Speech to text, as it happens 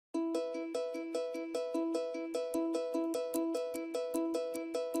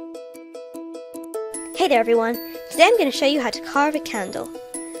Hey there everyone, today I'm going to show you how to carve a candle.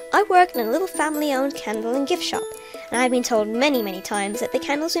 I work in a little family-owned candle and gift shop, and I've been told many times that the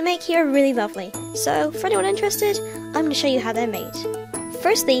candles we make here are really lovely. So, for anyone interested, I'm going to show you how they're made.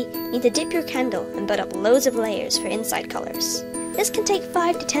 Firstly, you need to dip your candle and build up loads of layers for inside colours. This can take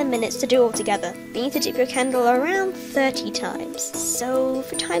 5 to 10 minutes to do all together, but you need to dip your candle around 30 times. So,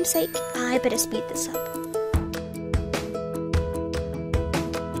 for time's sake, I better speed this up.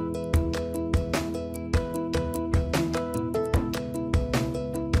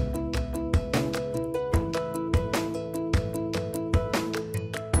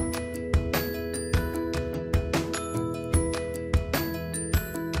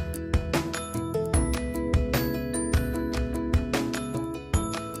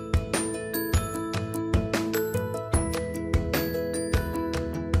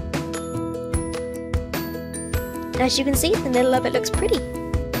 As you can see, the middle of it looks pretty.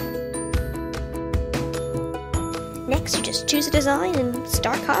 Next, you just choose a design and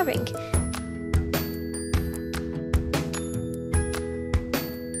start carving.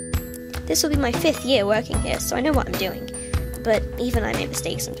 This will be my 5th year working here, so I know what I'm doing, but even I make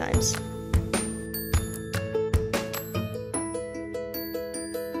mistakes sometimes.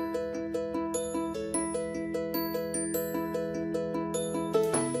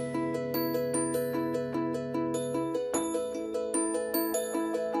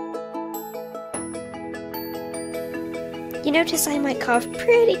 You notice I might carve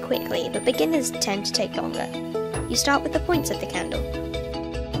pretty quickly, but beginners tend to take longer. You start with the points of the candle.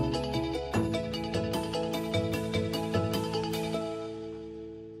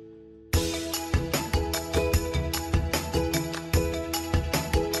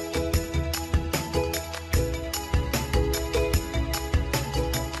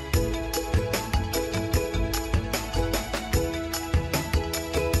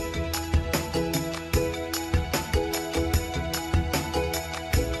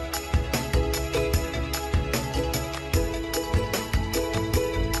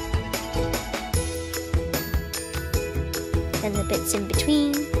 And the bits in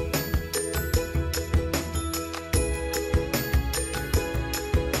between.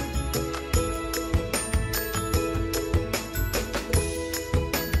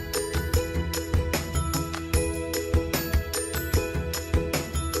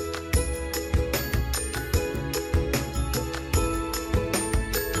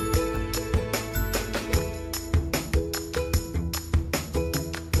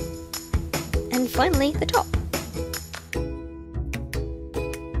 And finally, the top.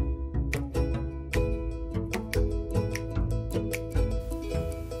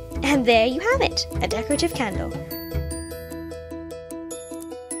 And there you have it, a decorative candle.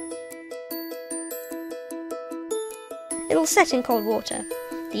 It'll set in cold water.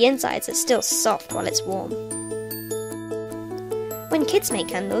 The insides are still soft while it's warm. When kids make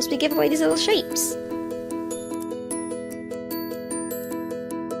candles, we give away these little shapes.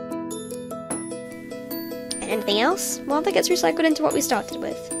 And anything else? Well, that gets recycled into what we started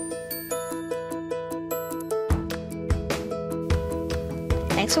with.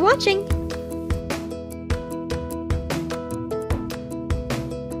 Thanks for watching!